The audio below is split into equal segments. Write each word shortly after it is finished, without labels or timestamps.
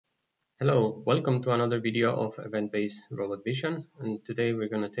Hello, welcome to another video of event-based robot vision, and today we're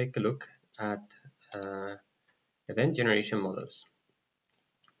going to take a look at event generation models.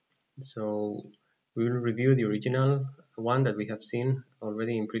 So we will review the original one that we have seen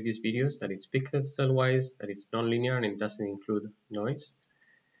already in previous videos, that it's pixel-wise, that it's non-linear, and it doesn't include noise.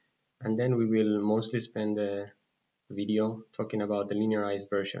 And then we will mostly spend the video talking about the linearized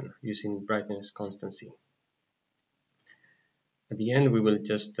version using brightness constancy. At the end, we will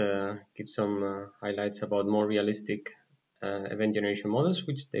just give some highlights about more realistic event generation models,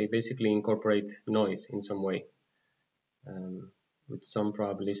 which they basically incorporate noise in some way with some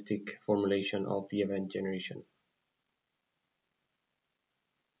probabilistic formulation of the event generation.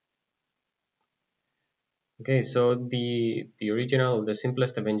 Okay, so the original, the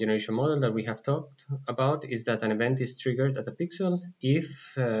simplest event generation model that we have talked about is that an event is triggered at a pixel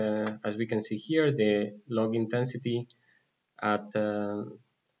if, as we can see here, the log intensity at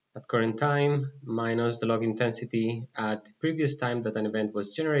current time minus the log intensity at the previous time that an event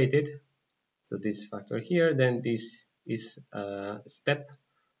was generated. So this factor here, then this is a step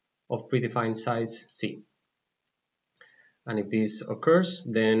of predefined size C. And if this occurs,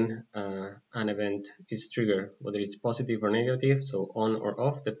 then an event is triggered, whether it's positive or negative, so on or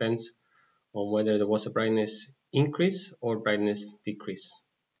off, depends on whether there was a brightness increase or brightness decrease.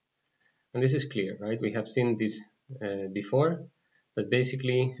 And this is clear, right? We have seen this before, but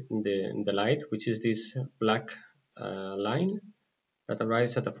basically the light, which is this black line that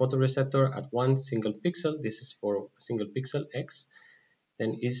arrives at a photoreceptor at one single pixel, this is for a single pixel X,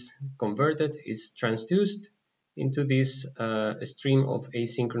 then is converted, is transduced into this stream of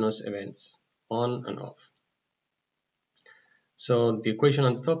asynchronous events, on and off. So the equation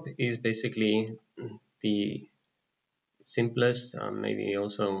on the top is basically the simplest, maybe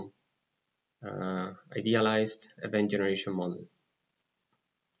also idealized event generation model.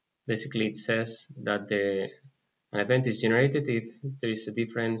 Basically, it says that an event is generated if there is a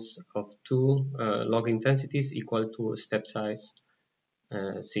difference of two log intensities equal to step size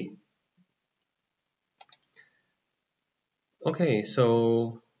C. Okay,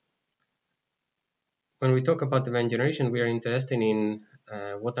 so when we talk about event generation, we are interested in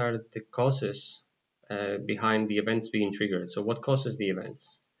what are the causes behind the events being triggered. So what causes the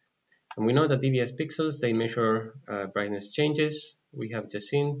events? And we know that DBS pixels, they measure brightness changes. We have just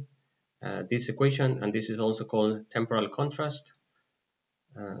seen this equation, and this is also called temporal contrast.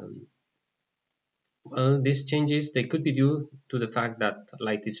 Well, these changes, they could be due to the fact that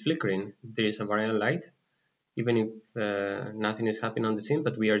light is flickering. There is a variant light, even if nothing is happening on the scene,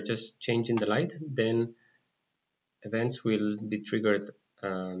 but we are just changing the light, then events will be triggered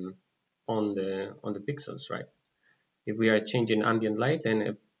on the pixels, right? If we are changing ambient light,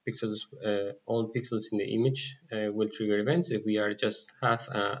 then all pixels in the image will trigger events. If we are just have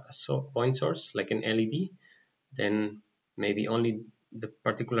a point source like an LED, then maybe only the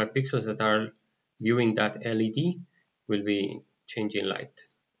particular pixels that are viewing that LED will be changing light,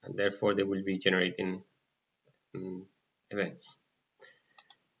 and therefore they will be generating events.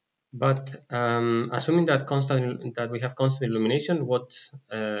 But assuming that we have constant illumination, what's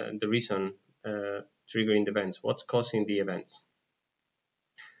the reason triggering the events? What's causing the events?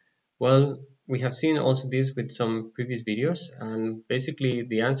 Well, we have seen also this with some previous videos, and basically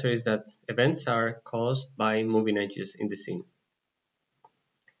the answer is that events are caused by moving edges in the scene.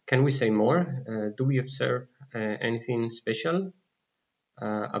 Can we say more? Do we observe anything special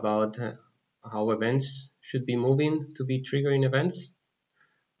about how events should be moving to be triggering events?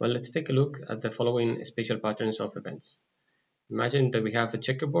 Well, let's take a look at the following spatial patterns of events. Imagine that we have a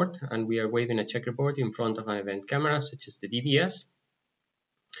checkerboard and we are waving a checkerboard in front of an event camera, such as the DBS,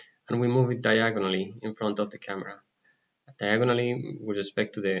 and we move it diagonally in front of the camera, diagonally with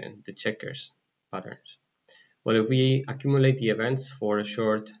respect to the checkers patterns. Well, if we accumulate the events for a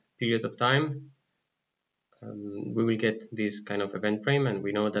short period of time, we will get this kind of event frame, and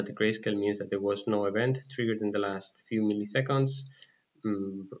we know that the grayscale means that there was no event triggered in the last few milliseconds.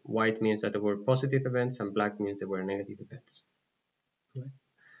 White means that there were positive events, and black means there were negative events. Right?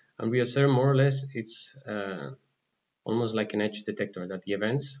 And we observe more or less it's almost like an edge detector, that the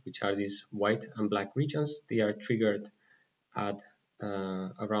events, which are these white and black regions, they are triggered at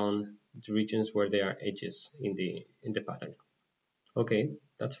around the regions where there are edges in the pattern. Okay,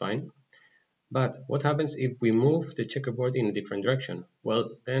 that's fine. But what happens if we move the checkerboard in a different direction?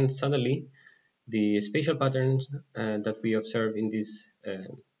 Well, then suddenly the spatial patterns that we observe in this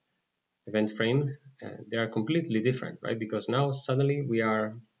event frame, they are completely different, right? Because now suddenly we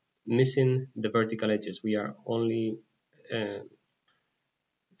are missing the vertical edges. We are only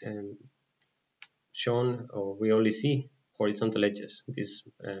shown, or we only see horizontal edges, these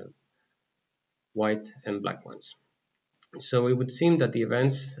white and black ones. So it would seem that the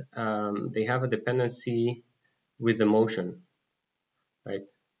events, they have a dependency with the motion, right?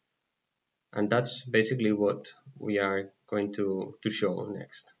 And that's basically what we are going to show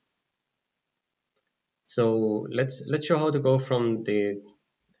next. So let's show how to go from the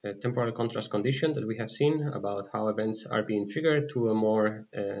temporal contrast condition that we have seen about how events are being triggered to a more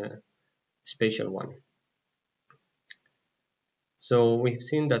spatial one. So we've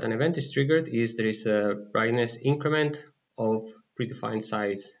seen that an event is triggered if there is a brightness increment of predefined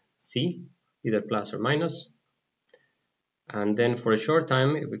size c, either plus or minus. And then for a short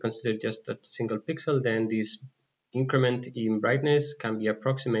time, if we consider just a single pixel, then this increment in brightness can be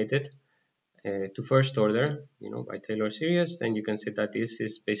approximated to first order, by Taylor series. Then you can see that this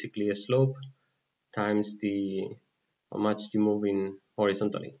is basically a slope times the how much you move in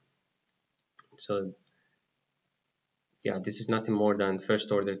horizontally. So yeah, this is nothing more than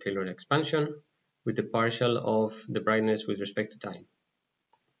first order Taylor expansion with the partial of the brightness with respect to time.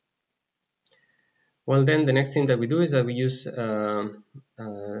 Well, then the next thing that we do is that we use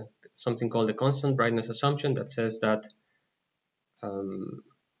something called the constant brightness assumption that says that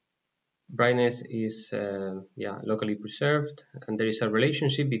brightness is locally preserved, and there is a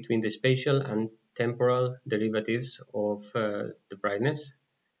relationship between the spatial and temporal derivatives of the brightness,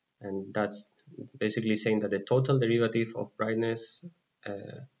 and that's basically saying that the total derivative of brightness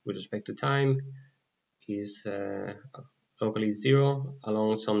with respect to time is locally zero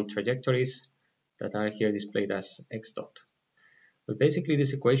along some trajectories that are here displayed as x dot. But basically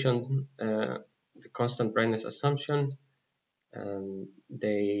this equation, the constant brightness assumption,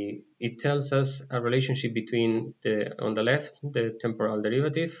 it tells us a relationship between on the left the temporal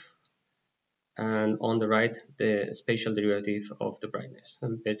derivative and on the right the spatial derivative of the brightness.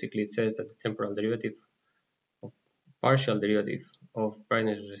 And basically it says that the temporal derivative of partial derivative of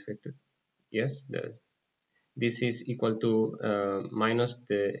brightness with respect to this is equal to minus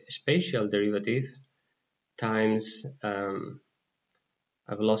the spatial derivative times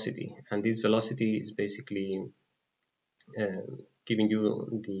a velocity, and this velocity is basically giving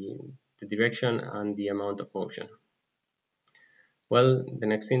you the direction and the amount of motion. Well, the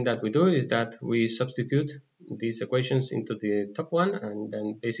next thing that we do is that we substitute these equations into the top one, and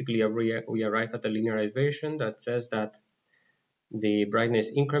then basically we arrive at a linearized version that says that the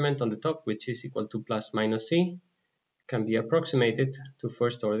brightness increment on the top, which is equal to plus minus c, can be approximated to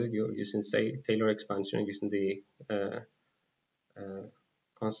first order using, say, Taylor expansion, using the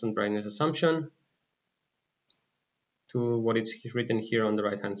constant brightness assumption, to what is written here on the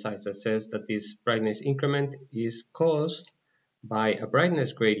right hand side that says that this brightness increment is caused by a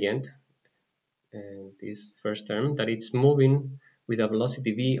brightness gradient, this first term, that it's moving with a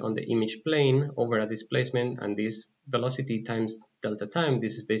velocity v on the image plane over a displacement, and this velocity times delta time,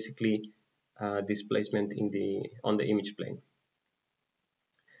 this is basically displacement on the image plane.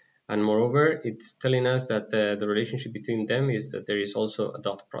 And moreover, it's telling us that the relationship between them is that there is also a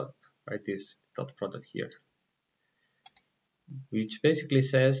dot product, right? This dot product here, which basically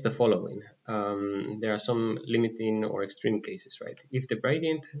says the following. There are some limiting or extreme cases, right? If the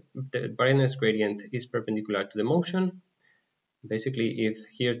brightness gradient is perpendicular to the motion, basically if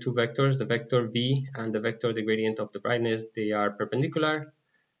here two vectors, the vector v and the vector, the gradient of the brightness, they are perpendicular,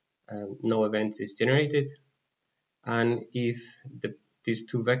 no event is generated. And if these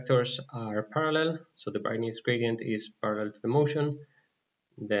two vectors are parallel, so the brightness gradient is parallel to the motion,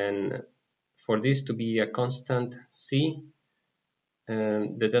 then for this to be a constant c,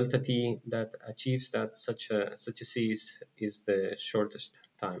 the delta t that achieves that such a c is the shortest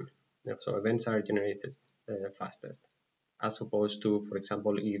time. So events are generated fastest, as opposed to, for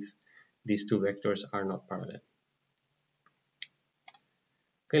example, if these two vectors are not parallel.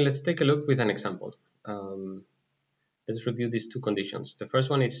 Okay, let's take a look with an example. Let's review these two conditions. The first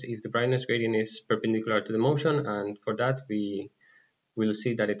one is if the brightness gradient is perpendicular to the motion, and for that we will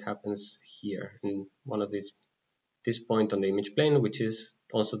see that it happens here in one of this point on the image plane, which is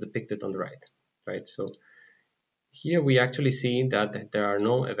also depicted on the right? So here we actually see that there are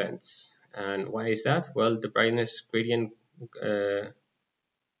no events. And why is that? Well, the brightness gradient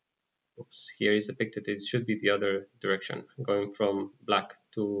here is depicted, it should be the other direction, going from black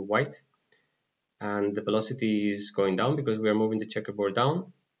to white. And the velocity is going down because we are moving the checkerboard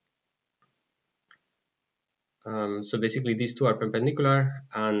down. So basically these two are perpendicular,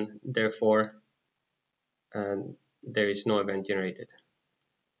 and therefore there is no event generated.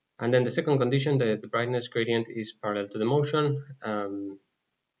 And then the second condition, the brightness gradient is parallel to the motion,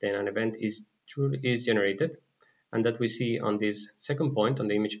 then an event is generated. and that we see on this second point on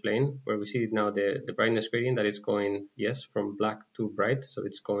the image plane, where we see now the brightness gradient that is going, yes, from black to bright, so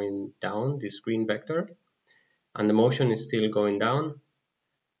it's going down, this green vector, and the motion is still going down.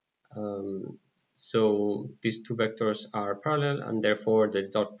 So these two vectors are parallel, and therefore the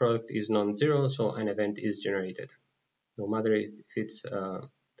dot product is non-zero, so an event is generated, no matter if it's the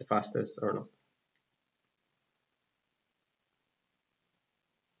fastest or not.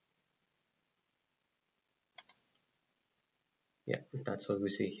 Yeah, that's what we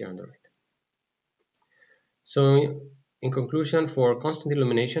see here on the right. So in conclusion, for constant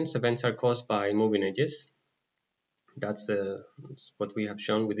illuminations, events are caused by moving edges. That's what we have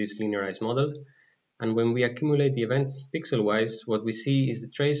shown with this linearized model. And when we accumulate the events pixel-wise, what we see is the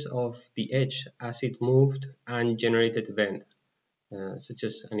trace of the edge as it moved and generated event, such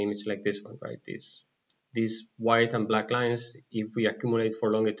as an image like this one, right? These white and black lines, if we accumulate for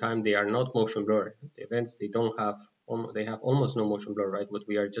a longer time, they are not motion blur. The events, they have almost no motion blur, right? What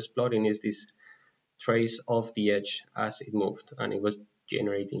we are just plotting is this trace of the edge as it moved, and it was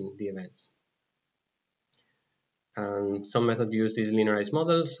generating the events. And some methods use these linearized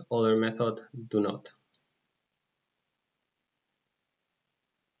models, other methods do not.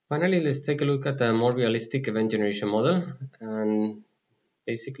 Finally, let's take a look at a more realistic event generation model. And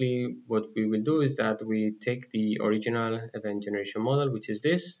basically what we will do is that we take the original event generation model, which is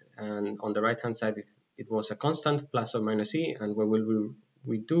this, and on the right hand side it was a constant plus or minus e, and what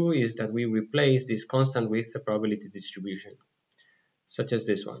we do is that we replace this constant with a probability distribution, such as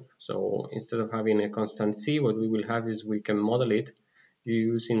this one. So instead of having a constant c, what we will have is we can model it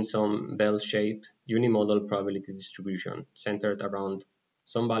using some bell-shaped unimodal probability distribution centered around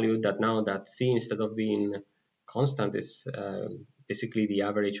some value that now that c, instead of being constant, is basically the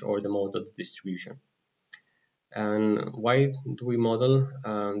average or the mode of the distribution. And why do we model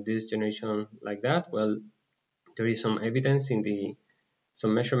this generation like that? Well, there is some evidence in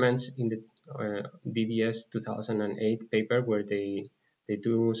some measurements in the DVS 2008 paper where they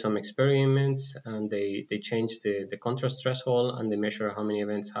do some experiments and they change the contrast threshold and they measure how many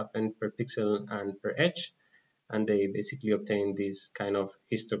events happen per pixel and per edge, and they basically obtain these kind of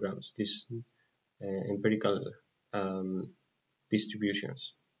histograms, these empirical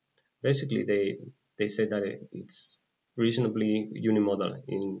distributions. Basically, they say that it's reasonably unimodal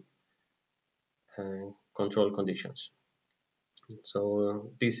in control conditions.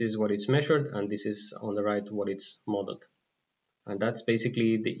 So this is what it's measured, and this is on the right what it's modeled. And that's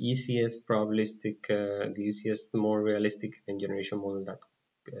basically the easiest probabilistic, the easiest, more realistic event generation model that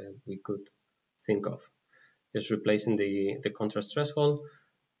we could think of. Just replacing the contrast threshold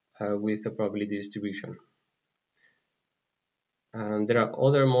with a probability distribution. And there are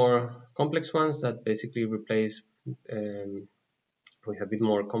other more complex ones that basically replace with a bit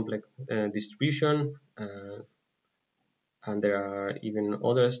more complex distribution. And there are even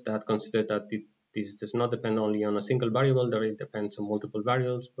others that consider that this does not depend only on a single variable, that it depends on multiple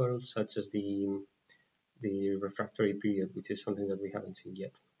variables, such as the refractory period, which is something that we haven't seen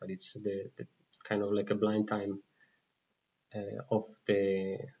yet, but it's the kind of like a blind time of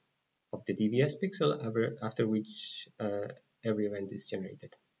the DVS pixel after which every event is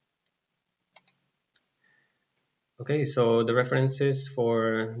generated. Okay, so the references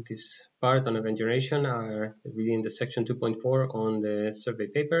for this part on event generation are reading the section 2.4 on the survey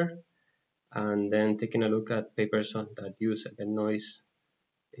paper, and then taking a look at papers that use event noise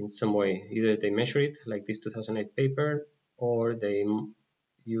in some way. Either they measure it, like this 2008 paper, or they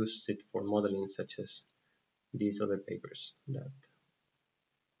use it for modeling, such as these other papers that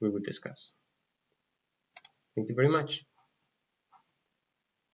we will discuss. Thank you very much.